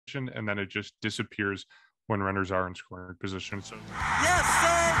and then it just disappears when runners are in scoring position. So yes,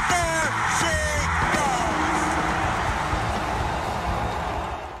 sir, there she goes.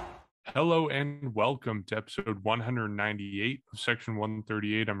 Hello and welcome to episode 198 of Section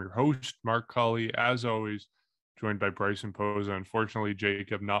 138. I'm your host, Mark Colley, as always, joined by Bryson Poza. Unfortunately,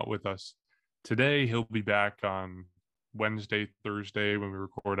 Jacob not with us today. He'll be back on Wednesday, Thursday when we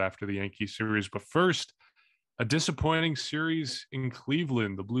record after the Yankee series. But first, a disappointing series in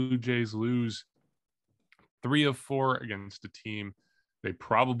Cleveland. The Blue Jays lose 3 of 4 against a team they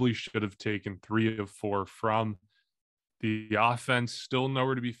probably should have taken 3 of 4 from. The offense still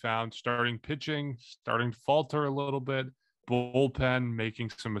nowhere to be found. Starting pitching, starting to falter a little bit. Bullpen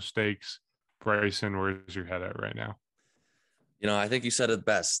making some mistakes. Bryson, where's your head at right now? You know, I think you said it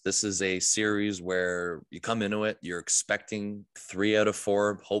best. This is a series where you come into it, you're expecting 3 out of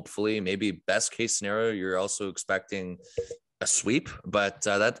 4, hopefully, maybe best case scenario. You're also expecting a sweep, but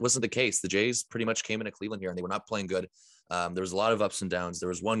that wasn't the case. The Jays pretty much came into Cleveland here and they were not playing good. There was a lot of ups and downs. There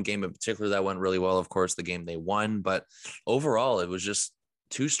was one game in particular that went really well, of course, the game they won, but overall it was just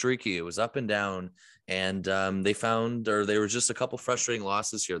too streaky. It was up and down, and there were just a couple frustrating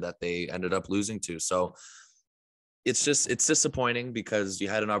losses here that they ended up losing to. So it's disappointing because you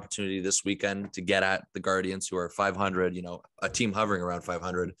had an opportunity this weekend to get at the Guardians, who are 500, a team hovering around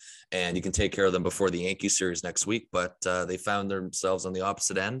 500, and you can take care of them before the Yankee series next week. But they found themselves on the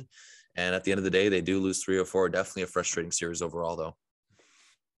opposite end. And at the end of the day, they do lose 3 or 4. Definitely a frustrating series overall, though.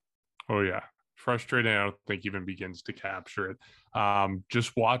 Oh, yeah. Frustrating. I don't think even begins to capture it.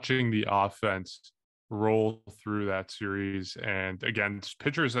 Just watching the offense roll through that series and against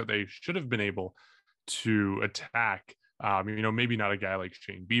pitchers that they should have been able to attack. Maybe not a guy like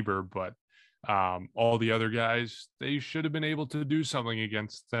Shane Bieber, but all the other guys, they should have been able to do something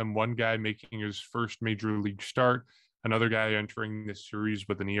against them. One guy making his first major league start, another guy entering this series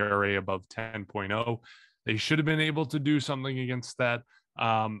with an ERA above 10.0. They should have been able to do something against that.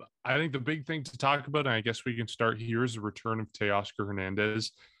 I think the big thing to talk about, and I guess we can start here, is the return of Teoscar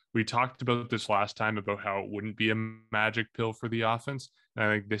Hernandez. We talked about this last time about how it wouldn't be a magic pill for the offense. And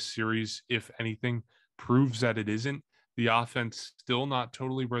I think this series, if anything, proves that it isn't. The offense still not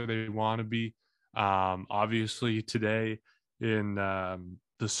totally where they want to be. Obviously, today in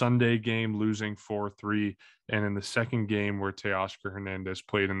the Sunday game, losing 4-3, and in the second game where Teoscar Hernandez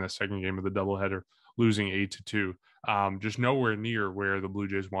played in the second game of the doubleheader, losing 8-2. Just nowhere near where the Blue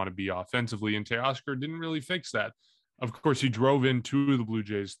Jays want to be offensively, and Teoscar didn't really fix that. Of course, he drove in 2 of the Blue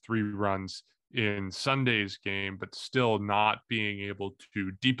Jays' 3 runs in Sunday's game, but still not being able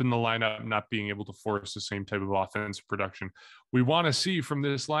to deepen the lineup, not being able to force the same type of offensive production we want to see from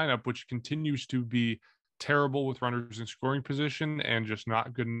this lineup, which continues to be terrible with runners in scoring position and just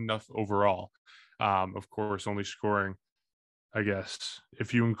not good enough overall. Of course, only scoring, I guess,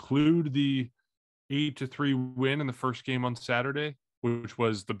 if you include the 8-3 win in the first game on Saturday, which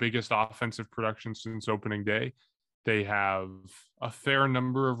was the biggest offensive production since opening day, they have a fair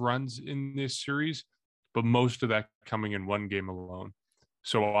number of runs in this series, but most of that coming in one game alone.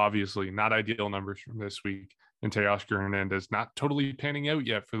 So obviously not ideal numbers from this week, and Teoscar Hernandez not totally panning out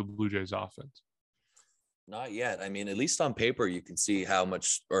yet for the Blue Jays offense. Not yet. I mean, at least on paper, you can see how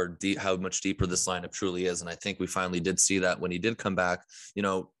much deeper this lineup truly is. And I think we finally did see that when he did come back.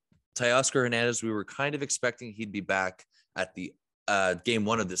 Teoscar Hernandez, we were kind of expecting he'd be back at the game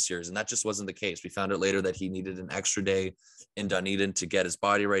 1 of this series, and that just wasn't the case. We found out later that he needed an extra day in Dunedin to get his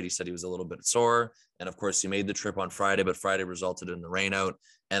body right. He said he was a little bit sore, and of course he made the trip on Friday, but Friday resulted in the rain out.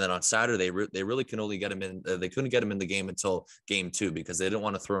 And then on Saturday, they really can only get him in. They couldn't get him in the game until game 2 because they didn't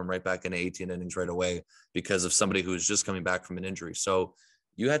want to throw him right back into 18 innings right away because of somebody who was just coming back from an injury. So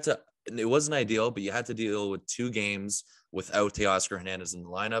it wasn't ideal, but you had to deal with 2 games without Teoscar Hernandez in the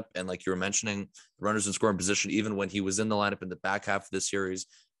lineup. And like you were mentioning, runners in scoring position, even when he was in the lineup in the back half of the series,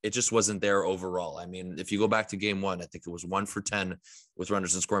 it just wasn't there overall. I mean, if you go back to game 1, I think it was 1 for 10 with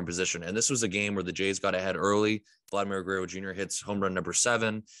runners in scoring position. And this was a game where the Jays got ahead early. Vladimir Guerrero Jr. hits home run number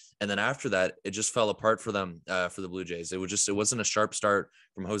 7. And then after that, it just fell apart for them, for the Blue Jays. It wasn't a sharp start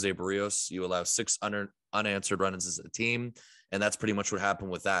from Jose Barrios. You allow 6 unanswered runs as a team. And that's pretty much what happened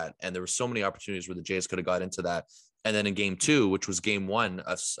with that. And there were so many opportunities where the Jays could have got into that. And then in game 2, which was game 1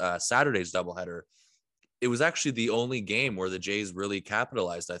 of Saturday's doubleheader, it was actually the only game where the Jays really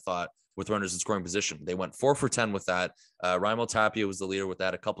capitalized, I thought, with runners in scoring position. They went 4 for 10 with that. Raimel Tapia was the leader with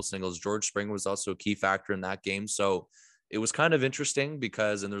that, a couple singles. George Springer was also a key factor in that game. So it was kind of interesting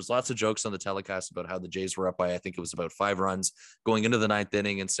because, and there's lots of jokes on the telecast about how the Jays were up by, I think it was about 5 runs going into the 9th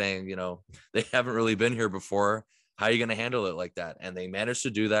inning and saying, they haven't really been here before. How are you going to handle it like that? And they managed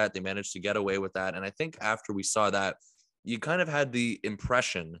to do that. They managed to get away with that. And I think after we saw that, you kind of had the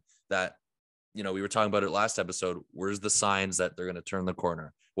impression that, we were talking about it last episode. Where's the signs that they're going to turn the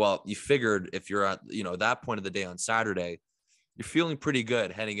corner? Well, you figured if you're at, that point of the day on Saturday, you're feeling pretty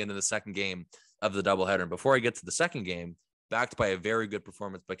good heading into the second game of the doubleheader. And before I get to the second game, backed by a very good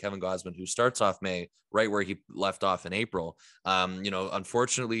performance by Kevin Gausman, who starts off May right where he left off in April.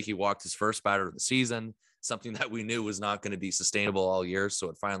 Unfortunately, he walked his first batter of the season, something that we knew was not going to be sustainable all year. So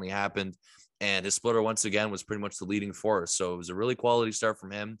it finally happened. And his splitter, once again, was pretty much the leading force. So it was a really quality start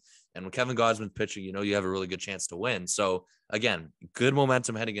from him. And when Kevin Gausman's pitching, you have a really good chance to win. So again, good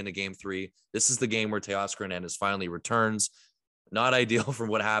momentum heading into game 3. This is the game where Teoscar Hernandez finally returns. Not ideal from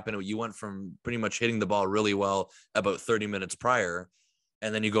what happened. You went from pretty much hitting the ball really well about 30 minutes prior,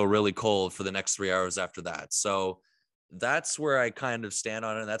 and then you go really cold for the next 3 hours after that. So that's where I kind of stand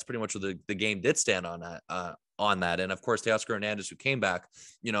on it. And that's pretty much what the game did stand on that. And of course, Teoscar Hernandez, who came back,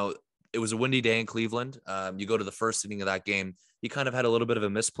 it was a windy day in Cleveland. You go to the first inning of that game, he kind of had a little bit of a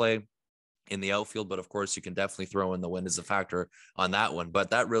misplay in the outfield, but of course you can definitely throw in the wind as a factor on that one.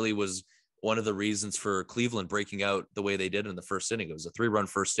 But that really was one of the reasons for Cleveland breaking out the way they did in the first inning. It was a 3-run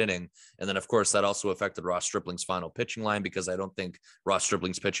first inning. And then of course that also affected Ross Stripling's final pitching line, because I don't think Ross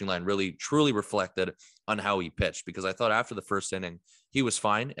Stripling's pitching line really truly reflected on how he pitched, because I thought after the first inning, he was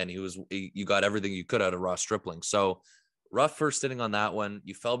fine. And you got everything you could out of Ross Stripling. So rough first inning on that one.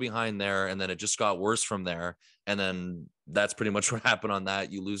 You fell behind there, and then it just got worse from there. And then that's pretty much what happened on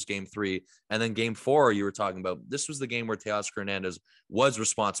that. You lose game 3. And then game 4, you were talking about, this was the game where Teoscar Hernandez was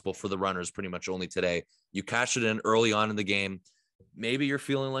responsible for the runners pretty much only today. You cashed it in early on in the game. Maybe you're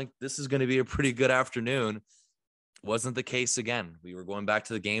feeling like this is going to be a pretty good afternoon. Wasn't the case again. We were going back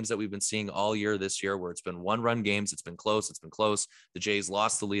to the games that we've been seeing all year this year, where it's been 1-run games. It's been close. The Jays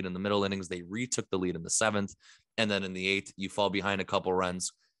lost the lead in the middle innings. They retook the lead in the 7th. And then in the 8th, you fall behind a couple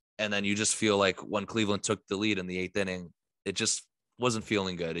runs. And then you just feel like when Cleveland took the lead in the 8th inning, it just wasn't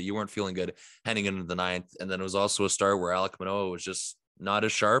feeling good. You weren't feeling good heading into the 9th. And then it was also a start where Alek Manoah was just not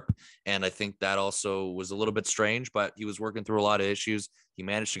as sharp. And I think that also was a little bit strange, but he was working through a lot of issues. He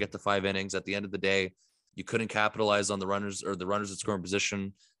managed to get to 5 innings. At the end of the day, you couldn't capitalize on the runners at scoring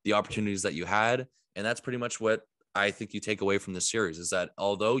position, the opportunities that you had. And that's pretty much what I think you take away from this series, is that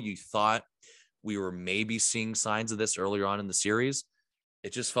although you thought we were maybe seeing signs of this earlier on in the series,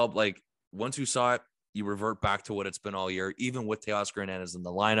 it just felt like once you saw it, you revert back to what it's been all year, even with Teoscar Hernandez in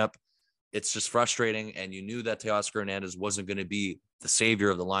the lineup. It's just frustrating. And you knew that Teoscar Hernandez wasn't going to be the savior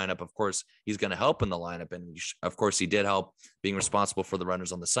of the lineup. Of course, he's going to help in the lineup. And of course, he did help, being responsible for the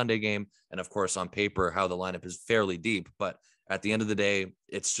runners on the Sunday game. And of course, on paper, how the lineup is fairly deep. But at the end of the day,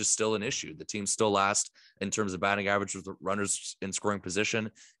 it's just still an issue. The team's still last in terms of batting average with the runners in scoring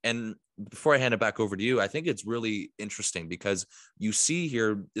position. And before I hand it back over to you, I think it's really interesting because you see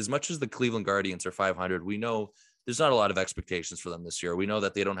here, as much as the Cleveland Guardians are 500, we know there's not a lot of expectations for them this year. We know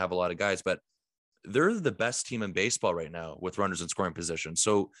that they don't have a lot of guys, but they're the best team in baseball right now with runners in scoring position.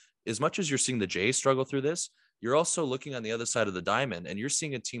 So as much as you're seeing the Jays struggle through this, you're also looking on the other side of the diamond, and you're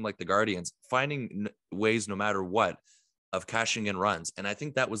seeing a team like the Guardians finding ways, no matter what, of cashing in runs. And I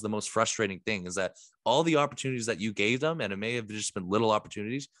think that was the most frustrating thing, is that all the opportunities that you gave them, and it may have just been little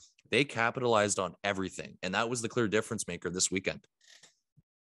opportunities, they capitalized on everything. And that was the clear difference maker this weekend.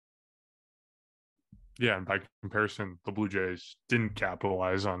 Yeah, and by comparison, the Blue Jays didn't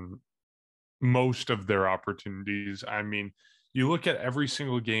capitalize on most of their opportunities. I mean, you look at every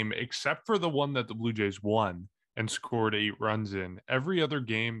single game except for the one that the Blue Jays won and scored 8 runs in. Every other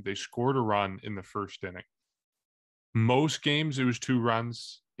game, they scored a run in the first inning. Most games, it was 2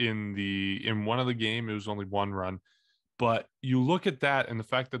 runs. In one of the game, it was only 1 run. But you look at that and the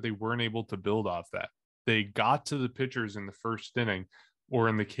fact that they weren't able to build off that. They got to the pitchers in the first inning, or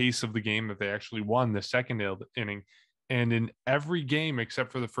in the case of the game that they actually won, the second inning. And in every game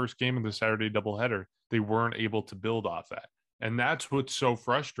except for the first game of the Saturday doubleheader, they weren't able to build off that. And that's what's so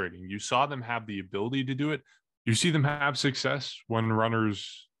frustrating. You saw them have the ability to do it. You see them have success when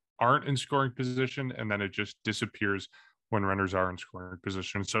runners aren't in scoring position, and then it just disappears when runners are in scoring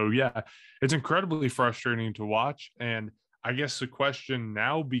position. So yeah, it's incredibly frustrating to watch. And I guess the question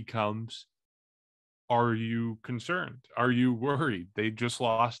now becomes, are you concerned? Are you worried? They just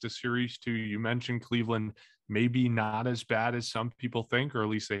lost a series to, you mentioned Cleveland, maybe not as bad as some people think, or at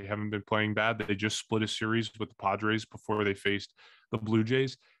least they haven't been playing bad. They just split a series with the Padres before they faced the Blue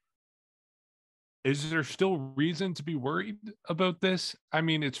Jays. Is there still reason to be worried about this? I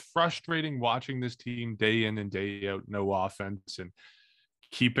mean, it's frustrating watching this team day in and day out, no offense, and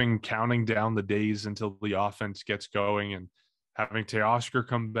counting down the days until the offense gets going, and having Teoscar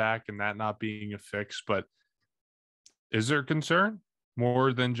come back and that not being a fix. But is there concern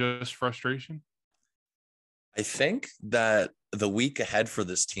more than just frustration? I think that the week ahead for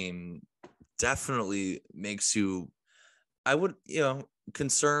this team definitely makes you, I would,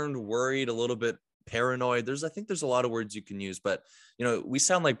 concerned, worried, a little bit paranoid. I think there's a lot of words you can use, but, we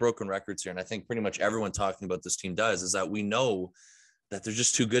sound like broken records here. And I think pretty much everyone talking about this team does, is that we know that they're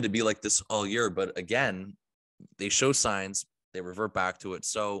just too good to be like this all year. But again, they show signs, they revert back to it.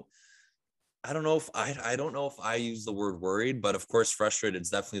 So I don't know if I use the word worried, but of course, frustrated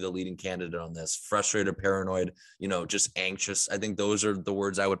is definitely the leading candidate on this. Frustrated, paranoid, just anxious. I think those are the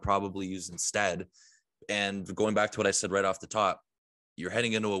words I would probably use instead. And going back to what I said right off the top, you're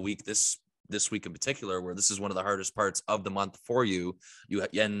heading into a week this week in particular, where this is one of the hardest parts of the month for you.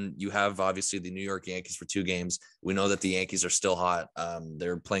 You have obviously the New York Yankees for 2 games. We know that the Yankees are still hot.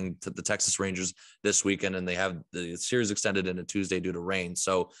 They're playing the Texas Rangers this weekend, and they have the series extended into Tuesday due to rain.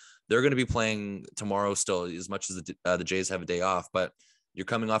 So they're going to be playing tomorrow still, as much as the Jays have a day off. But you're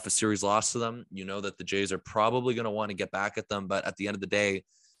coming off a series loss to them. You know that the Jays are probably going to want to get back at them, but at the end of the day,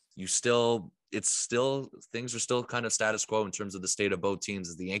 things are still kind of status quo in terms of the state of both teams,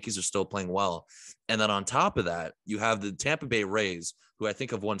 as the Yankees are still playing well. And then on top of that, you have the Tampa Bay Rays, who I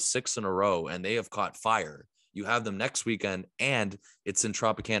think have won 6 in a row, and they have caught fire. You have them next weekend, and it's in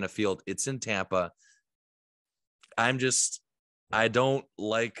Tropicana Field. It's in Tampa. I don't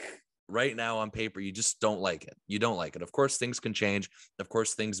like, right now on paper, you just don't like it. You don't like it. Of course, things can change. Of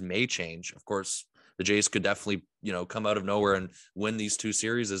course, things may change. Of course, the Jays could definitely, come out of nowhere and win these 2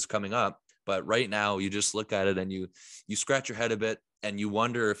 series coming up. But right now, you just look at it and you scratch your head a bit, and you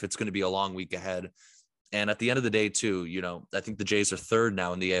wonder if it's going to be a long week ahead. And at the end of the day, too, I think the Jays are 3rd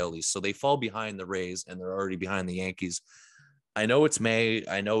now in the AL East, so they fall behind the Rays, and they're already behind the Yankees. I know it's May.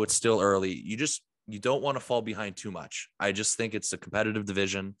 I know it's still early. You don't want to fall behind too much. I just think it's a competitive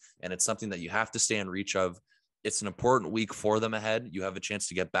division, and it's something that you have to stay in reach of. It's an important week for them ahead. You have a chance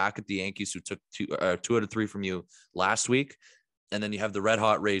to get back at the Yankees, who took 2 out of 3 from you last week. And then you have the red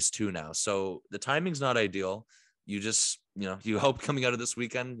hot Rays too now. So the timing's not ideal. You just, you hope coming out of this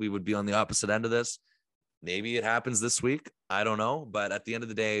weekend, we would be on the opposite end of this. Maybe it happens this week. I don't know. But at the end of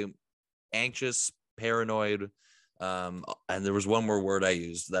the day, anxious, paranoid. And there was one more word I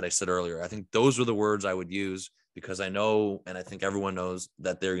used that I said earlier. I think those were the words I would use, because I know, and I think everyone knows,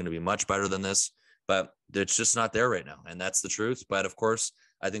 that they're going to be much better than this, but it's just not there right now. And that's the truth. But of course,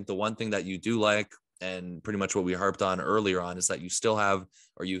 I think the one thing that you do like, and pretty much what we harped on earlier on, is that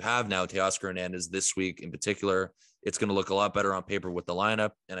you have now Teoscar Hernandez this week in particular. It's going to look a lot better on paper with the lineup.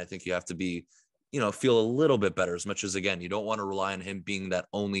 And I think you have to be, feel a little bit better, as much as, again, you don't want to rely on him being that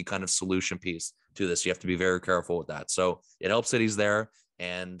only kind of solution piece to this. You have to be very careful with that. So it helps that he's there,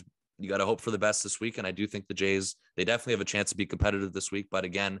 and you got to hope for the best this week. And I do think the Jays, they definitely have a chance to be competitive this week. But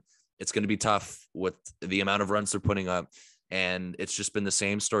again, it's going to be tough with the amount of runs they're putting up. And it's just been the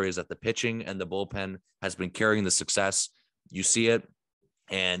same story, is that the pitching and the bullpen has been carrying the success. You see it,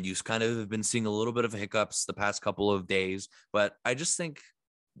 and you kind of have been seeing a little bit of hiccups the past couple of days. But I just think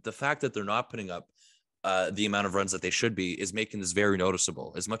the fact that they're not putting up the amount of runs that they should be is making this very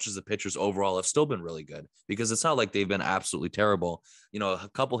noticeable, as much as the pitchers overall have still been really good, because it's not like they've been absolutely terrible. A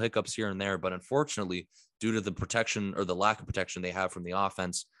couple hiccups here and there, but unfortunately, due to the protection, or the lack of protection they have from the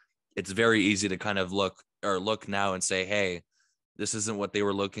offense, it's very easy to kind of look now and say, hey, this isn't what they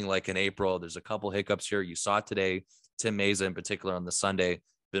were looking like in April. There's a couple hiccups here. You saw it today. Tim Meza in particular on the Sunday,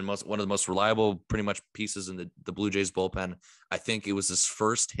 been one of the most reliable pretty much pieces in the Blue Jays bullpen. I think it was his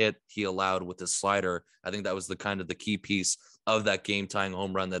first hit he allowed with his slider. I think that was the key piece of that game tying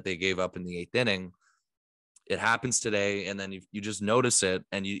home run that they gave up in the 8th inning. It happens today, and then you just notice it,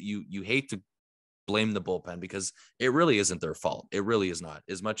 and you hate to blame the bullpen, because it really isn't their fault. It really is not.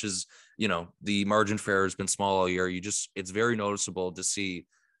 As much as, the margin for error has been small all year, it's very noticeable to see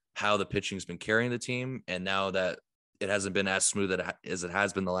how the pitching's been carrying the team. And now that it hasn't been as smooth as it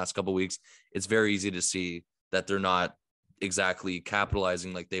has been the last couple of weeks, it's very easy to see that they're not exactly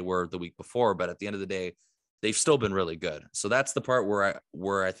capitalizing like they were the week before. But at the end of the day, they've still been really good. So that's the part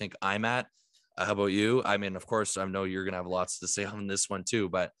where I think I'm at. How about you? I mean, of course, I know you're going to have lots to say on this one too,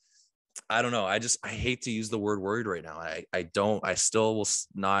 but I don't know. I hate to use the word worried right now. I still will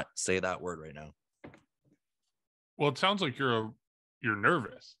not say that word right now. Well, it sounds like you're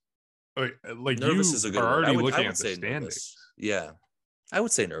nervous. Like nervous you is a good are word. already I looking would at the say standings. Nervous. Yeah, I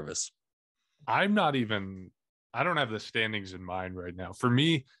would say nervous. I don't have the standings in mind right now. For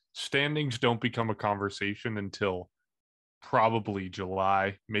me, standings don't become a conversation until probably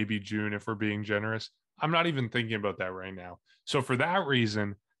July, maybe June, if we're being generous. I'm not even thinking about that right now. So for that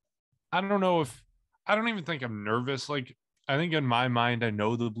reason, I don't even think I'm nervous. Like, I think in my mind, I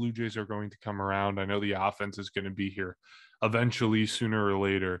know the Blue Jays are going to come around. I know the offense is going to be here eventually, sooner or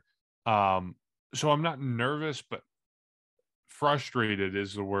later. So I'm not nervous, but frustrated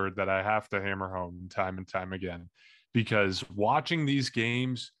is the word that I have to hammer home time and time again, because watching these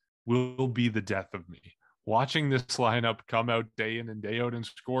games will be the death of me. Watching this lineup come out day in and day out and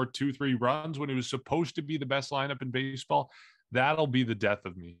score 2, 3 runs when it was supposed to be the best lineup in baseball, that'll be the death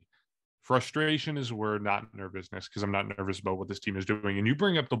of me. Frustration is a word, not nervousness, because I'm not nervous about what this team is doing. And you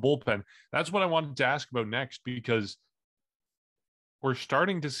bring up the bullpen. That's what I wanted to ask about next, because we're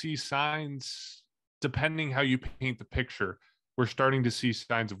starting to see signs, depending how you paint the picture, we're starting to see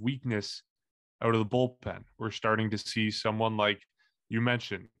signs of weakness out of the bullpen. We're starting to see someone like you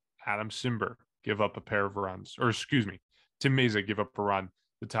mentioned, Adam Simber, give up a pair of runs, or excuse me, Tim Mesa give up a run,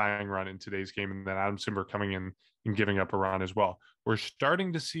 the tying run in today's game, and then Adam Simber coming in and giving up a run as well. We're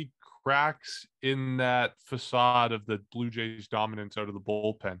starting to see cracks in that facade of the Blue Jays' dominance out of the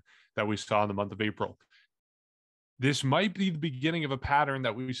bullpen that we saw in the month of April. This might be the beginning of a pattern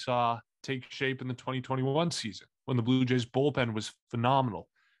that we saw take shape in the 2021 season when the Blue Jays bullpen was phenomenal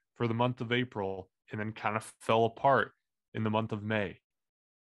for the month of April and then kind of fell apart in the month of May.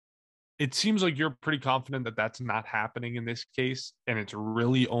 It seems like you're pretty confident that that's not happening in this case, and it's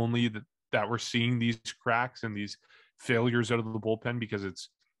really only that we're seeing these cracks and these failures out of the bullpen because it's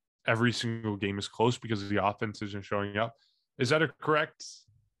every single game is close because the offense isn't showing up. Is that a correct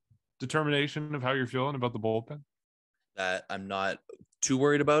determination of how you're feeling about the bullpen? That I'm not too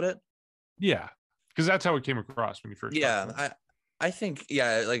worried about it. Yeah, because that's how it came across when you first. I think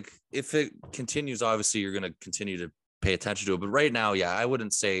like if it continues, obviously you're going to continue to pay attention to it. But right now, I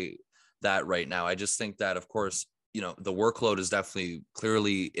wouldn't say that right now. I just think that, of course, the workload is definitely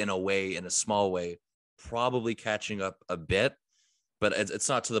clearly in a small way, probably catching up a bit. But it's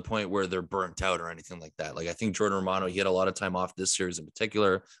not to the point where they're burnt out or anything like that. Like I think Jordan Romano, he had a lot of time off this series in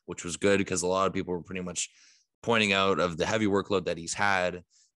particular, which was good because a lot of people were pretty much pointing out of the heavy workload that he's had.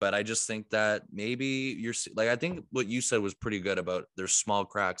 But I just think that maybe I think what you said was pretty good about there's small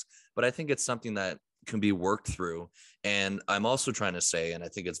cracks, but I think it's something that can be worked through. And I'm also trying to say, and I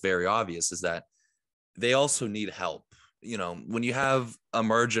think it's very obvious, is that they also need help. When you have a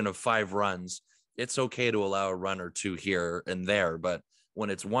margin of 5 runs, it's okay to allow a run or two here and there. But when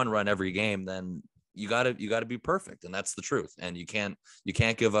it's 1 run every game, then you gotta be perfect. And that's the truth. And you can't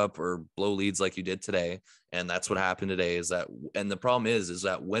give up or blow leads like you did today. And that's what happened today and the problem is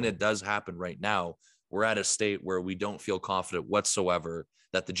that when it does happen right now, we're at a state where we don't feel confident whatsoever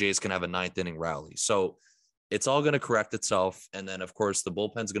that the Jays can have a 9th inning rally. So it's all going to correct itself. And then, of course, the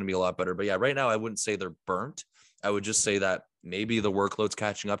bullpen's going to be a lot better. But right now, I wouldn't say they're burnt. I would just say that maybe the workload's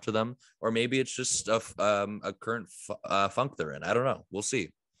catching up to them, or maybe it's just a current funk they're in. I don't know. We'll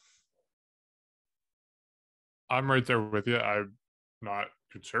see. I'm right there with you. I'm not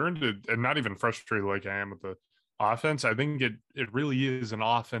concerned and not even frustrated like I am with the offense. I think it really is an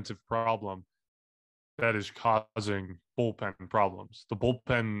offensive problem that is causing bullpen problems. The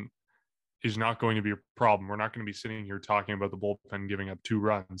bullpen is not going to be a problem. We're not going to be sitting here talking about the bullpen giving up 2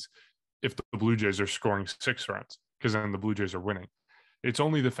 runs if the Blue Jays are scoring 6 runs, because then the Blue Jays are winning. It's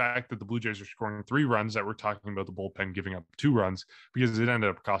only the fact that the Blue Jays are scoring 3 runs that we're talking about the bullpen giving up 2 runs, because it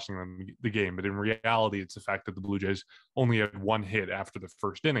ended up costing them the game. But in reality, it's the fact that the Blue Jays only had 1 hit after the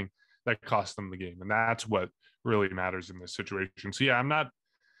first inning that cost them the game. And that's what really matters in this situation. So, I'm not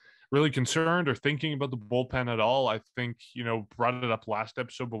really concerned or thinking about the bullpen at all. I think, brought it up last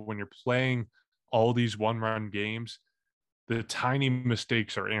episode, but when you're playing all these 1-run games, the tiny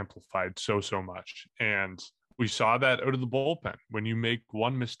mistakes are amplified so much. And we saw that out of the bullpen. When you make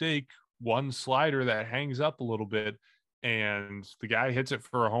 1 mistake, 1 slider that hangs up a little bit, and the guy hits it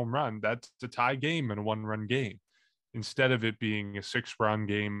for a home run, that's a tie game in a 1-run game. Instead of it being a 6-run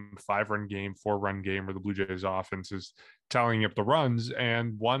game, 5-run game, 4-run game, where the Blue Jays offense is tallying up the runs,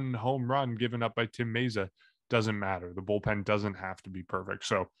 and 1 home run given up by Tim Mesa doesn't matter. The bullpen doesn't have to be perfect.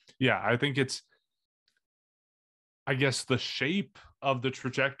 So, I think it's, the shape of the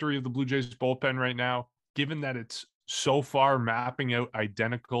trajectory of the Blue Jays bullpen right now, given that it's so far mapping out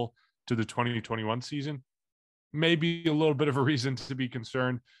identical to the 2021 season, maybe a little bit of a reason to be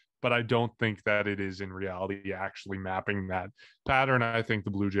concerned, but I don't think that it is in reality actually mapping that pattern. I think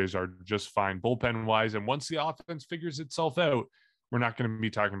the Blue Jays are just fine bullpen wise. And once the offense figures itself out, we're not going to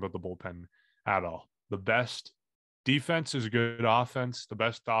be talking about the bullpen at all. The best defense is a good offense. The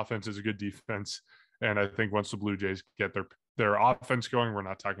best offense is a good defense. And I think once the Blue Jays get their offense going, we're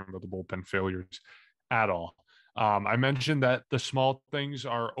not talking about the bullpen failures at all. I mentioned that the small things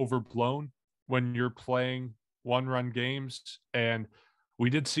are overblown when you're playing 1-run games, and we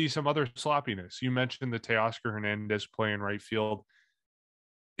did see some other sloppiness. You mentioned the Teoscar Hernandez play in right field.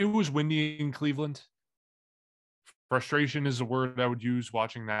 It was windy in Cleveland. Frustration is the word I would use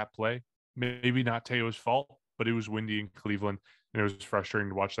watching that play. maybe not Teo's fault, but it was windy in Cleveland, and it was frustrating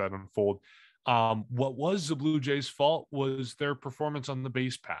to watch that unfold. What was the Blue Jays' fault was their performance on the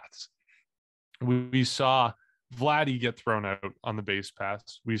base paths. We saw Vladdy get thrown out on the base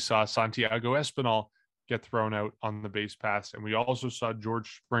paths. We saw Santiago Espinal get thrown out on the base paths. And we also saw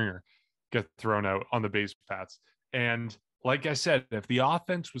George Springer get thrown out on the base paths. And like I said, if the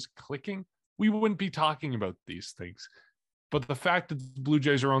offense was clicking, we wouldn't be talking about these things. But the fact that the Blue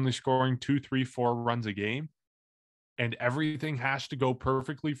Jays are only scoring 2, 3, 4 runs a game and everything has to go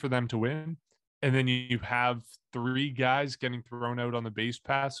perfectly for them to win, and then you have 3 guys getting thrown out on the base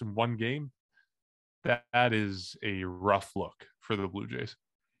paths in one game, that is a rough look for the Blue Jays.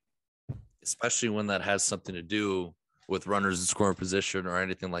 Especially when that has something to do with runners in scoring position or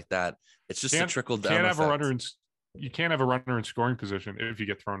anything like that. It's just a trickle down effect. You can't have a runner in scoring position if you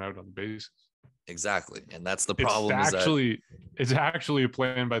get thrown out on the bases. Exactly. And that's the problem. It's actually a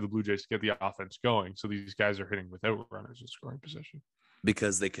plan by the Blue Jays to get the offense going. So these guys are hitting without runners in scoring position.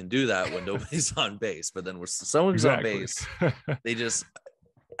 Because they can do that when nobody's on base. But then when someone's on base, they just,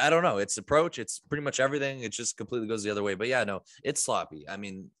 I don't know. It's approach. It's pretty much everything. It just completely goes the other way. But yeah, no, it's sloppy. I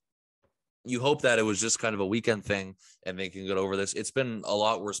mean, you hope that it was just kind of a weekend thing and they can get over this. It's been a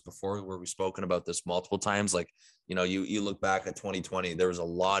lot worse before, where we've spoken about this multiple times. Like, you know, you look back at 2020, there was a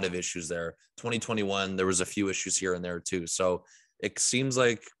lot of issues there. 2021, there was a few issues here and there too. So it seems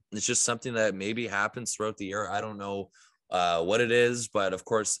like it's just something that maybe happens throughout the year. I don't know what it is, but of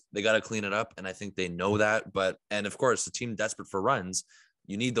course they got to clean it up. And I think they know that. And of course, the team desperate for runs,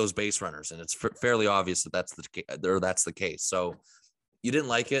 you need those base runners. And it's fairly obvious that that's the case. So you didn't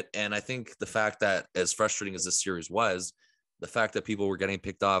like it. And I think the fact that, as frustrating as this series was, the fact that people were getting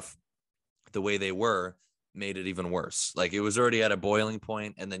picked off the way they were made it even worse. Like, it was already at a boiling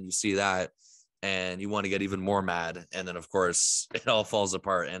point, and then you see that and you want to get even more mad. And then of course it all falls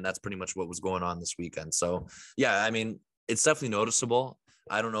apart. And that's pretty much what was going on this weekend. So yeah, I mean, it's definitely noticeable.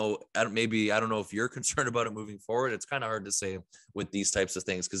 I don't know if you're concerned about it moving forward. It's kind of hard to say with these types of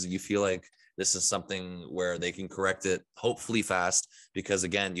things, because you feel like this is something where they can correct it hopefully fast, because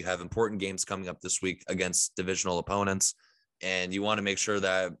again, you have important games coming up this week against divisional opponents, and you want to make sure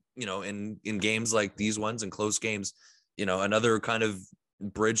that, you know, in games like these ones and close games, you know, another kind of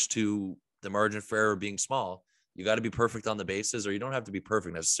bridge to the margin for error being small. You got to be perfect on the bases, or you don't have to be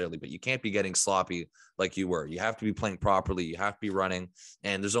perfect necessarily, but you can't be getting sloppy like you were. You have to be playing properly. You have to be running,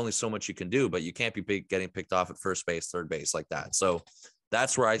 and there's only so much you can do, but you can't be getting picked off at first base, third base like that. So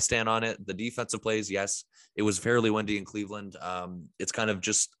that's where I stand on it. The defensive plays, yes, it was fairly windy in Cleveland. It's kind of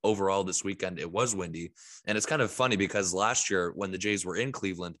just overall this weekend, it was windy. And it's kind of funny because last year when the Jays were in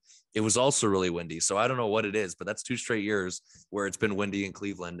Cleveland, it was also really windy. So I don't know what it is, but that's 2 straight years where it's been windy in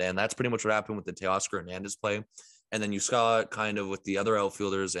Cleveland. And that's pretty much what happened with the Teoscar Hernandez play. And then you saw it kind of with the other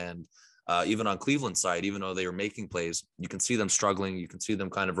outfielders, and even on Cleveland side, even though they were making plays, you can see them struggling. You can see them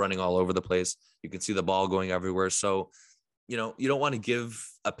kind of running all over the place. You can see the ball going everywhere. So, you know, you don't want to give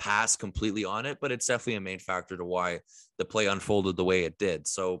a pass completely on it, but it's definitely a main factor to why the play unfolded the way it did.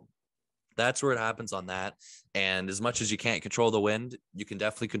 So that's where it happens on that. And as much as you can't control the wind, you can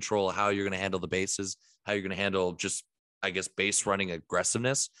definitely control how you're going to handle the bases, how you're going to handle just, I guess, base running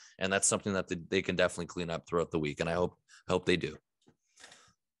aggressiveness. And that's something that they can definitely clean up throughout the week. And I hope they do.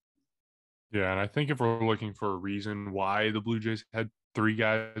 Yeah, and I think if we're looking for a reason why the Blue Jays had 3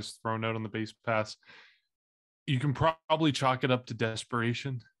 guys thrown out on the base pass, you can probably chalk it up to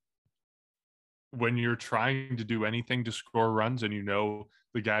desperation. When you're trying to do anything to score runs and you know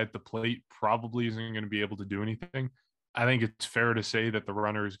the guy at the plate probably isn't going to be able to do anything, I think it's fair to say that the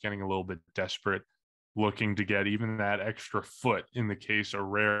runner is getting a little bit desperate, looking to get even that extra foot in the case a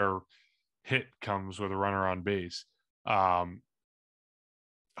rare hit comes with a runner on base.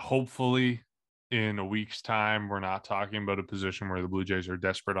 Hopefully in a week's time, we're not talking about a position where the Blue Jays are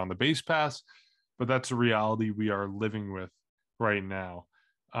desperate on the base pass, but that's a reality we are living with right now.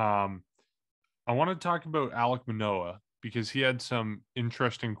 I want to talk about Alek Manoah because he had some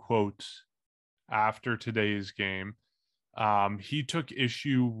interesting quotes after today's game. He took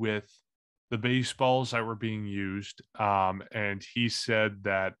issue with the baseballs that were being used, and he said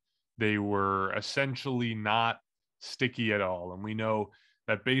that they were essentially not sticky at all. And we know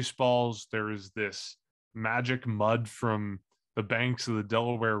that baseballs, there is this magic mud from the banks of the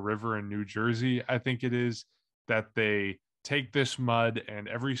Delaware River in New Jersey, I think it is, that they take this mud and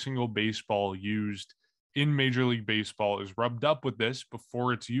every single baseball used in Major League Baseball is rubbed up with this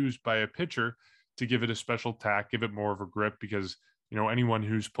before it's used by a pitcher to give it a special tack, give it more of a grip, because, you know, anyone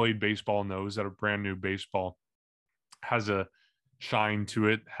who's played baseball knows that a brand new baseball has a shine to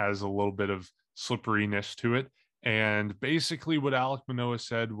it, has a little bit of slipperiness to it. And basically, what Alek Manoah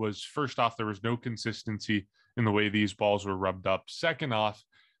said was, first off, there was no consistency in the way these balls were rubbed up. Second off,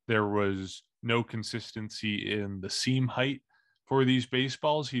 there was no consistency in the seam height for these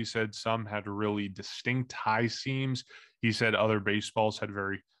baseballs. He said some had really distinct high seams. He said other baseballs had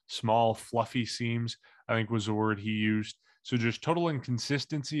very small, fluffy seams, I think was the word he used. So just total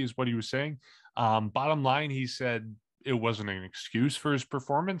inconsistency is what he was saying. Bottom line, he said it wasn't an excuse for his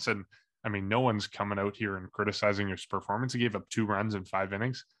performance. And I mean, no one's coming out here and criticizing his performance. He gave up 2 runs in 5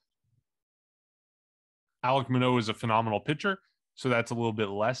 innings. Alek Manoah is a phenomenal pitcher, so that's a little bit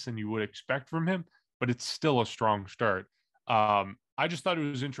less than you would expect from him, but it's still a strong start. I just thought it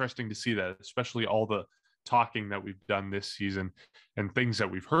was interesting to see that, especially all the talking that we've done this season and things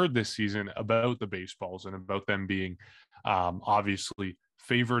that we've heard this season about the baseballs and about them being obviously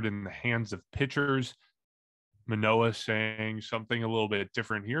favored in the hands of pitchers. Manoah saying something a little bit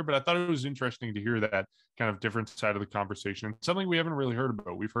different here, but I thought it was interesting to hear that kind of different side of the conversation and something we haven't really heard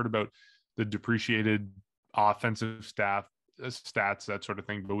about. We've heard about the depreciated offensive stats, that sort of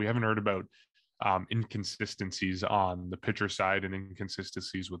thing, but we haven't heard about inconsistencies on the pitcher side and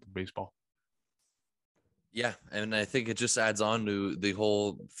inconsistencies with the baseball. Yeah, and I think it just adds on to the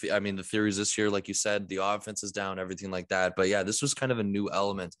whole, I mean, the theories this year, like you said, the offense is down, everything like that. But yeah, this was kind of a new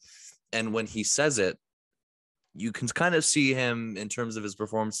element. And when he says it, you can kind of see him in terms of his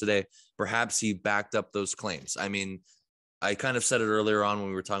performance today. Perhaps he backed up those claims. I mean, I kind of said it earlier on when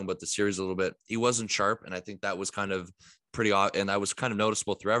we were talking about the series a little bit. He wasn't sharp, and I think that was kind of pretty odd, and that was kind of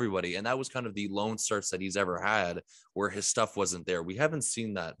noticeable through everybody. And that was kind of the lone starts that he's ever had where his stuff wasn't there. We haven't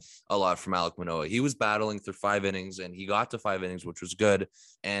seen that a lot from Alek Manoah. He was battling through 5 innings, and he got to 5 innings, which was good.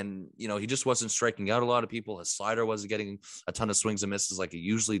 And, you know, he just wasn't striking out a lot of people. His slider wasn't getting a ton of swings and misses like it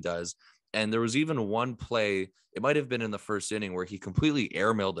usually does. And there was even one play, it might have been in the first inning, where he completely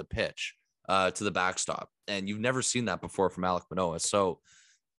airmailed a pitch to the backstop. And you've never seen that before from Alek Manoah. So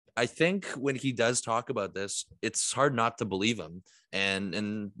I think when he does talk about this, it's hard not to believe him.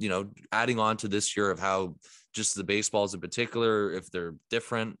 And you know, adding on to this year of how just the baseballs in particular, if they're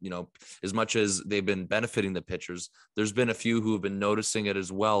different, you know, as much as they've been benefiting the pitchers, there's been a few who have been noticing it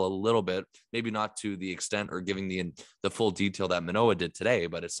as well a little bit, maybe not to the extent or giving the full detail that Manoah did today,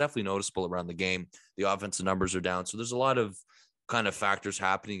 but it's definitely noticeable around the game. The offensive numbers are down. So there's a lot of kind of factors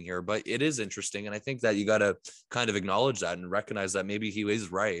happening here, but it is interesting. And I think that you got to kind of acknowledge that and recognize that maybe he is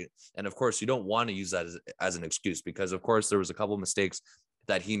right. And of course, you don't want to use that as an excuse, because of course there was a couple of mistakes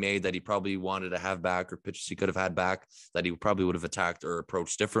that he made that he probably wanted to have back, or pitches he could have had back that he probably would have attacked or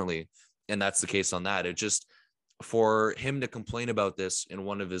approached differently. And that's the case on that. It just, for him to complain about this in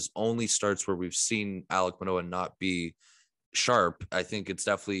one of his only starts where we've seen Alek Manoah not be sharp, I think it's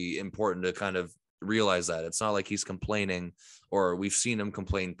definitely important to kind of realize that it's not like he's complaining or we've seen him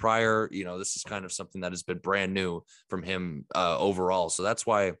complain prior. You know, this is kind of something that has been brand new from him overall. So that's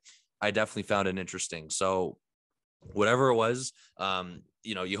why I definitely found it interesting. So whatever it was,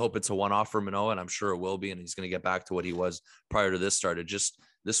 you know, you hope it's a one-off for Manoah, and I'm sure it will be, and he's going to get back to what he was prior to this start.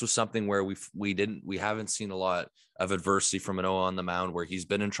 This was something where we haven't seen a lot of adversity from Manoah on the mound where he's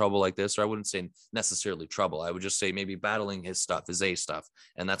been in trouble like this, or I wouldn't say necessarily trouble. I would just say maybe battling his stuff, his A stuff.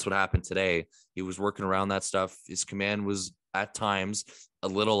 And that's what happened today. He was working around that stuff. His command was at times a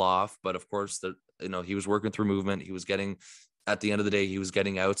little off, but of course he was working through movement. He was getting, at the end of the day, he was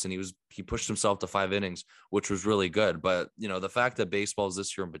getting outs, and he pushed himself to 5 innings, which was really good. But, you know, the fact that baseballs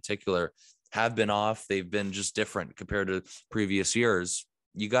this year in particular have been off, they've been just different compared to previous years.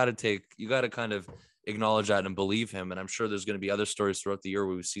 You got to kind of acknowledge that and believe him. And I'm sure there's going to be other stories throughout the year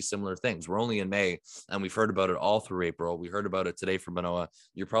where we see similar things. We're only in May, and we've heard about it all through April. We heard about it today from Manoah.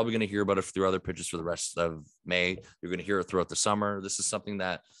 You're probably going to hear about it through other pitches for the rest of May. You're going to hear it throughout the summer. This is something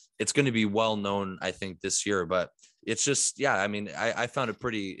that it's going to be well known, I think, this year. But it's just, yeah, I mean, I found it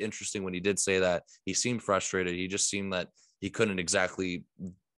pretty interesting when he did say that. He seemed frustrated. He just seemed that he couldn't exactly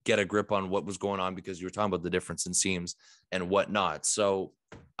get a grip on what was going on, because you were talking about the difference in seams and whatnot. So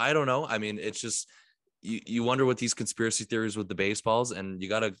I don't know. I mean, it's just, you wonder what these conspiracy theories with the baseballs, and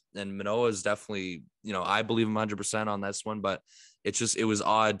and Manoah is definitely, you know, I believe him 100% on this one, but it was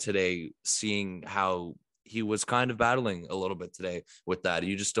odd today seeing how he was kind of battling a little bit today with that.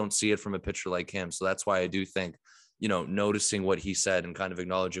 You just don't see it from a pitcher like him. So that's why I do think, you know, noticing what he said and kind of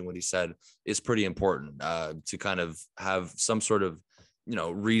acknowledging what he said is pretty important to kind of have some sort of, you know,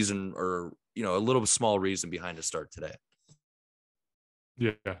 reason, or, you know, a little small reason behind a start today.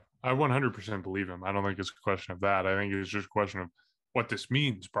 Yeah, I 100% believe him. I don't think it's a question of that. I think it's just a question of what this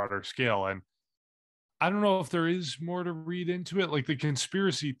means, broader scale. And I don't know if there is more to read into it. Like, the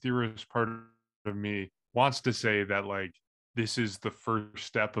conspiracy theorist part of me wants to say that, like, this is the first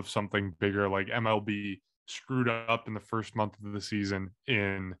step of something bigger, like MLB screwed up in the first month of the season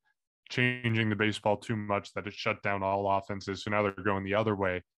in changing the baseball too much that it shut down all offenses. So now they're going the other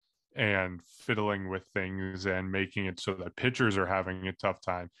way and fiddling with things and making it so that pitchers are having a tough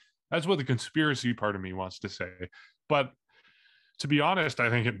time. That's what the conspiracy part of me wants to say. But to be honest, I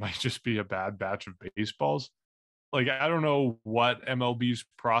think it might just be a bad batch of baseballs. Like, I don't know what MLB's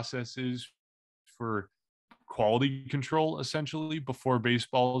process is for quality control, essentially, before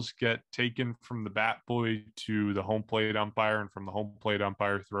baseballs get taken from the bat boy to the home plate umpire and from the home plate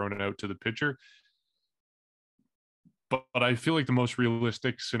umpire thrown out to the pitcher. But I feel like the most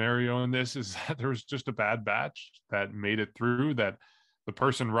realistic scenario in this is that there was just a bad batch that made it through, that the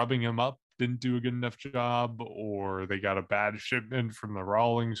person rubbing him up didn't do a good enough job, or they got a bad shipment from the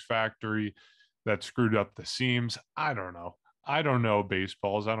Rawlings factory that screwed up the seams. I don't know. I don't know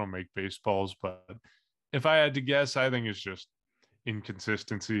baseballs. I don't make baseballs, but if I had to guess, I think it's just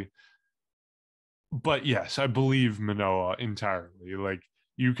inconsistency. But yes, I believe Manoah entirely. Like,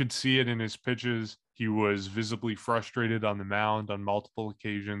 you could see it in his pitches. He was visibly frustrated on the mound on multiple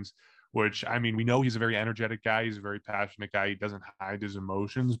occasions, which, I mean, we know he's a very energetic guy. He's a very passionate guy. He doesn't hide his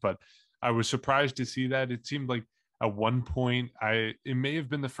emotions, but I was surprised to see that. It seemed like at one point, it may have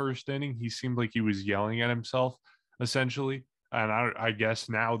been the first inning, he seemed like he was yelling at himself, essentially. And I guess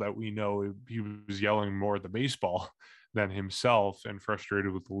now that we know, he was yelling more at the baseball than himself, and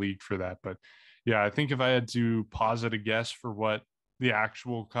frustrated with the league for that. But yeah, I think if I had to posit a guess for what the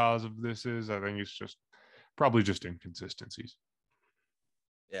actual cause of this is, I think it's just probably just inconsistencies.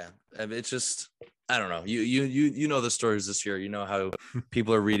 Yeah, I mean, it's just, I don't know. You know the stories this year. You know how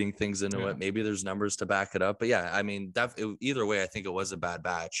people are reading things into it. Maybe there's numbers to back it up. But yeah, I mean, either way, I think it was a bad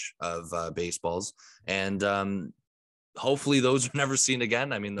batch of baseballs, and hopefully those are never seen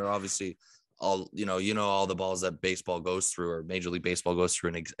again. I mean, they're obviously all all the balls that baseball goes through, or Major League Baseball goes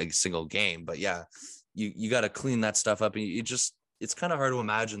through in a single game. But yeah, you got to clean that stuff up, and it's kind of hard to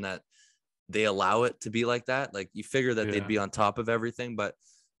imagine that they allow it to be like that. Like, you figure that they'd be on top of everything, but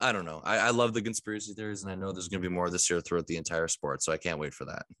I don't know. I love the conspiracy theories, and I know there's going to be more this year throughout the entire sport. So I can't wait for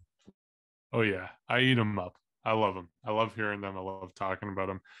that. Oh yeah, I eat them up. I love them. I love hearing them. I love talking about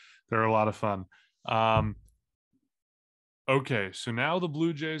them. They're a lot of fun. Okay, so now the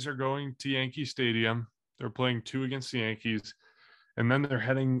Blue Jays are going to Yankee Stadium. They're playing 2 against the Yankees, and then they're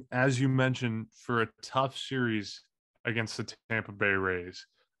heading, as you mentioned, for a tough series against the Tampa Bay Rays.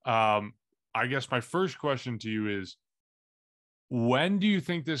 I guess my first question to you is, when do you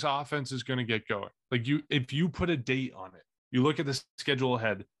think this offense is going to get going? Like, if you put a date on it, you look at the schedule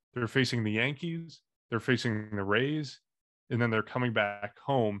ahead, they're facing the Yankees, they're facing the Rays, and then they're coming back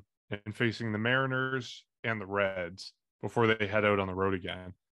home and facing the Mariners and the Reds before they head out on the road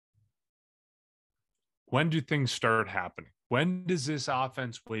again. When do things start happening? When does this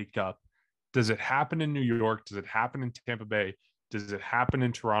offense wake up? Does it happen in New York? Does it happen in Tampa Bay? Does it happen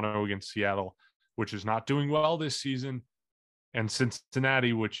in Toronto against Seattle, which is not doing well this season, and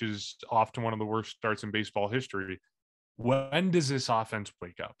Cincinnati, which is off to one of the worst starts in baseball history? When does this offense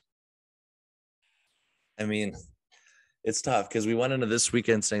wake up? I mean, it's tough because we went into this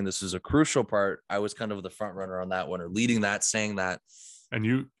weekend saying this is a crucial part. I was kind of the front runner on that one, or leading that, saying that. And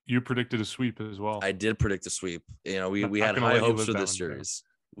you predicted a sweep as well. I did predict a sweep. You know, we had high hopes for this series.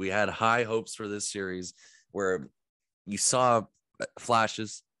 We had high hopes for this series where you saw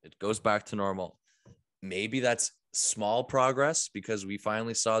flashes. It goes back to normal. Maybe that's small progress because we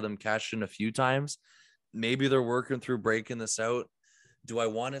finally saw them cash in a few times. Maybe they're working through breaking this out. Do I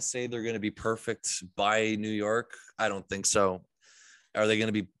want to say they're going to be perfect by New York? I don't think so. Are they going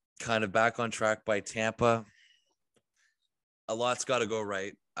to be kind of back on track by Tampa? A lot's got to go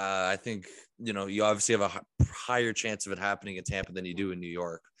right. I think, you obviously have a higher chance of it happening in Tampa than you do in New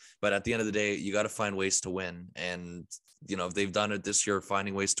York. But at the end of the day, you got to find ways to win. And, if they've done it this year,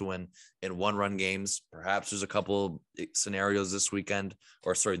 finding ways to win in 1-run games, perhaps there's a couple scenarios this week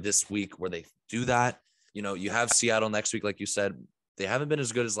where they do that. You have Seattle next week, like you said. They haven't been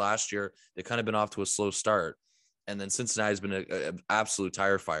as good as last year. They've kind of been off to a slow start. And then Cincinnati's been an absolute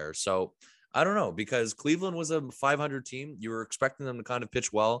tire fire. So I don't know, because Cleveland was a 500 team. You were expecting them to kind of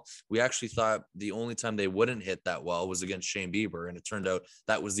pitch well. We actually thought the only time they wouldn't hit that well was against Shane Bieber. And it turned out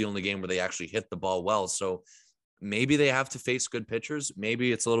that was the only game where they actually hit the ball well. So maybe they have to face good pitchers.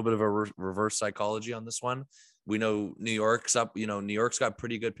 Maybe it's a little bit of a reverse psychology on this one. We know New York's up. New York's got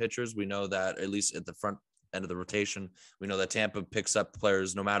pretty good pitchers. We know that, at least at the front end of the rotation. We know that Tampa picks up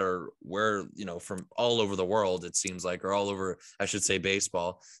players no matter where, from all over the world, it seems like, or all over, I should say,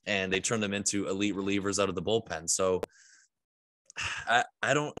 baseball, and they turn them into elite relievers out of the bullpen. So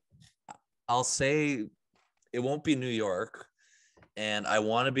I'll say it won't be New York. And I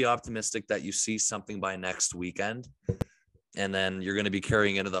want to be optimistic that you see something by next weekend, and then you're going to be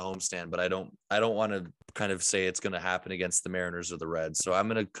carrying into the homestand. But I don't want to kind of say it's going to happen against the Mariners or the Reds. So I'm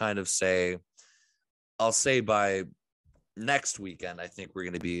going to kind of say, I'll say by next weekend, I think we're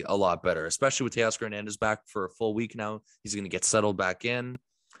going to be a lot better, especially with Teoscar Hernandez back for a full week now. He's going to get settled back in.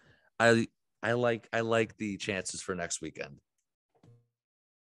 I like the chances for next weekend.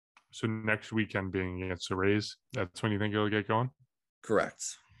 So next weekend being against the Rays, that's when you think it'll get going?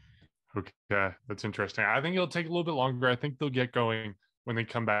 Correct. Okay, that's interesting. I think it'll take a little bit longer. I think they'll get going when they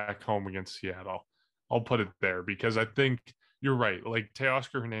come back home against Seattle. I'll put it there because I think you're right. Like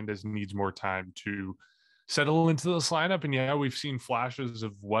Teoscar Hernandez needs more time to settle into this lineup. And yeah, we've seen flashes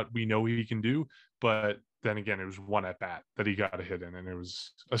of what we know he can do, but then again, it was one at bat that he got a hit in, and it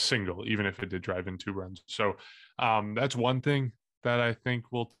was a single, even if it did drive in 2 runs. So that's one thing that I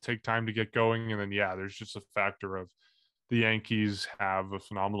think will take time to get going. And then, yeah, there's just a factor of the Yankees have a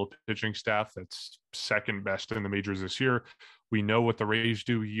phenomenal pitching staff that's second best in the majors this year. We know what the Rays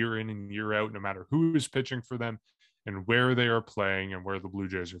do year in and year out, no matter who is pitching for them and where they are playing and where the Blue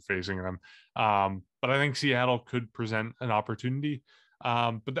Jays are facing them. But I think Seattle could present an opportunity.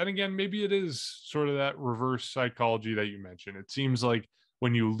 But then again, maybe it is sort of that reverse psychology that you mentioned. It seems like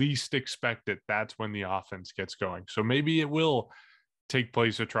when you least expect it, that's when the offense gets going. So maybe it will take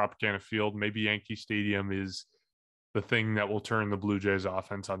place at Tropicana Field. Maybe Yankee Stadium is the thing that will turn the Blue Jays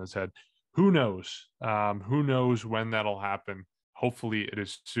offense on its head. Who knows? Who knows when that'll happen? Hopefully it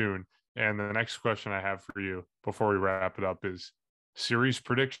is soon. And the next question I have for you before we wrap it up is series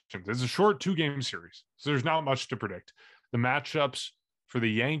predictions. It's a short 2-game series, so there's not much to predict. The matchups for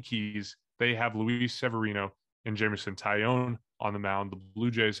the Yankees, they have Luis Severino and Jameson Taillon on the mound. The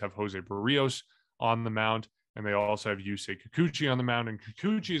Blue Jays have Jose Barrios on the mound, and they also have Yusei Kikuchi on the mound. And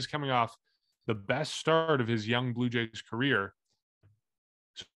Kikuchi is coming off the best start of his young Blue Jays career.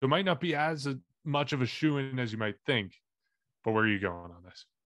 So it might not be as much of a shoo-in as you might think, but where are you going on this?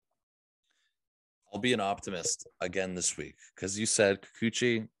 I'll be an optimist again this week because you said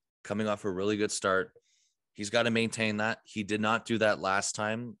Kikuchi coming off a really good start. He's got to maintain that. He did not do that last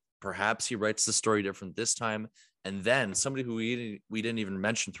time. Perhaps he writes the story different this time. And then somebody who we didn't even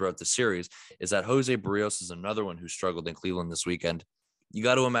mention throughout the series is that Jose Barrios is another one who struggled in Cleveland this weekend. You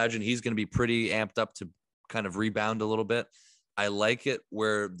got to imagine he's going to be pretty amped up to kind of rebound a little bit. I like it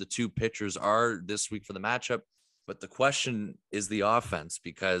where the two pitchers are this week for the matchup. But the question is the offense,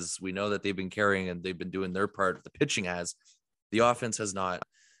 because we know that they've been carrying and they've been doing their part. The pitching has, the offense has not.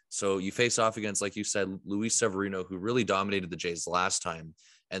 So you face off against, like you said, Luis Severino, who really dominated the Jays last time.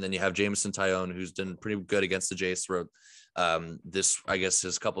 And then you have Jameson Taillon, who's done pretty good against the Jays throughout this, I guess,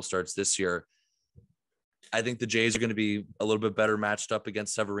 his couple starts this year. I think the Jays are going to be a little bit better matched up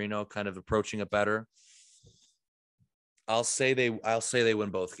against Severino, kind of approaching it better. I'll say they win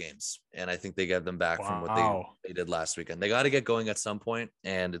both games, and I think they get them back from what they did last weekend. They got to get going at some point,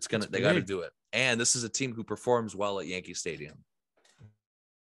 and they got to do it. And this is a team who performs well at Yankee Stadium.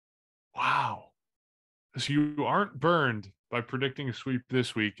 Wow. So you aren't burned by predicting a sweep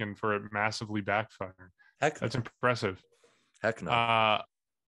this week and for it massively backfiring. Heck, that's impressive. Heck no. I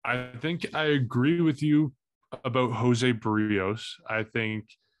think I agree with you about Jose Barrios. I think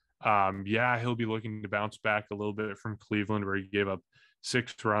he'll be looking to bounce back a little bit from Cleveland, where he gave up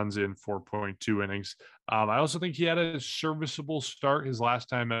 6 runs in 4.2 innings. I also think he had a serviceable start his last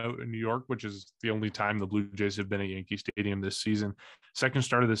time out in New York, which is the only time the Blue Jays have been at Yankee Stadium this season. Second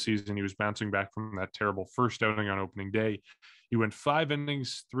start of the season, he was bouncing back from that terrible first outing on opening day. He went 5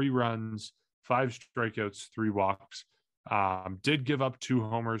 innings, 3 runs, 5 strikeouts, 3 walks. Did give up 2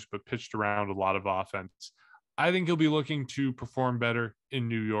 homers, but pitched around a lot of offense. I think he'll be looking to perform better in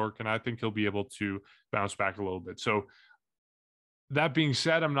New York, and I think he'll be able to bounce back a little bit. So that being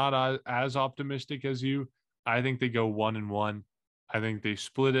said, I'm not as optimistic as you. I think they go 1-1. I think they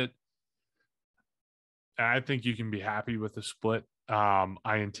split it. I think you can be happy with the split. I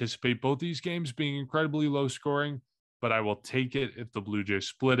anticipate both these games being incredibly low scoring, but I will take it if the Blue Jays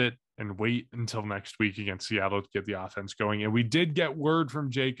split it and wait until next week against Seattle to get the offense going. And we did get word from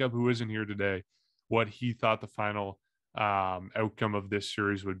Jacob, who isn't here today, what he thought the final outcome of this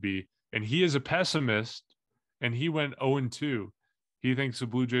series would be. And he is a pessimist, and he went 0-2. He thinks the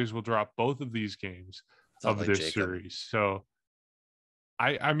Blue Jays will drop both of these games of this series. So,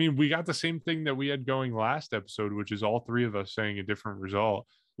 I mean, we got the same thing that we had going last episode, which is all 3 of us saying a different result.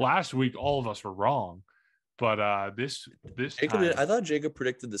 Last week, all of us were wrong. But this Jacob, time, I thought Jacob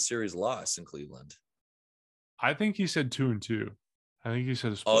predicted the series loss in Cleveland. I think he said 2-2. I think he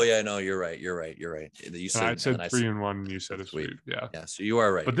said a split. Oh yeah, no, you're right. You said, I said 3-1. And you said a sweep. Yeah. So you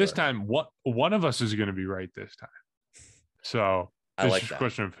are right. But this time, one of us is going to be right this time. So I It's like just a that.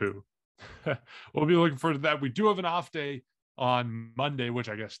 question of who. We'll be looking forward to that. We do have an off day on Monday, which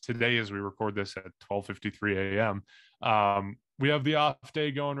I guess today as we record this at 12:53 a.m. We have the off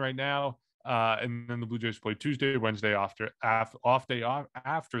day going right now. And then the Blue Jays play Tuesday, Wednesday off day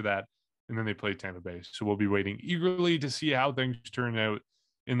after that, and then they play Tampa Bay. So we'll be waiting eagerly to see how things turn out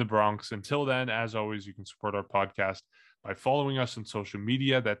in the Bronx. Until then, as always, you can support our podcast by following us on social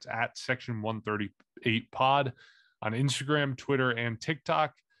media. That's at Section 138 Pod on Instagram, Twitter, and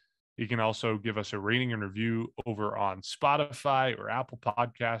TikTok. You can also give us a rating and review over on Spotify or Apple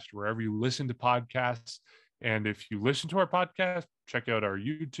Podcast, wherever you listen to podcasts. And if you listen to our podcast, check out our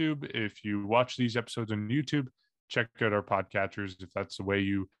YouTube. If you watch these episodes on YouTube, check out our podcatchers if that's the way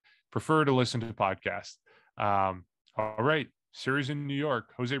you prefer to listen to podcasts. All right. Series in New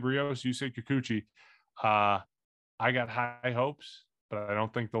York. Jose Barrios, Yusei Kikuchi. I got high hopes, but I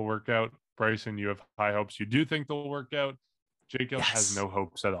don't think they'll work out. Bryson, you have high hopes. You do think they'll work out. Jacob has no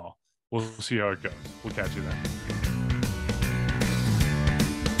hopes at all. We'll see how it goes. We'll catch you then.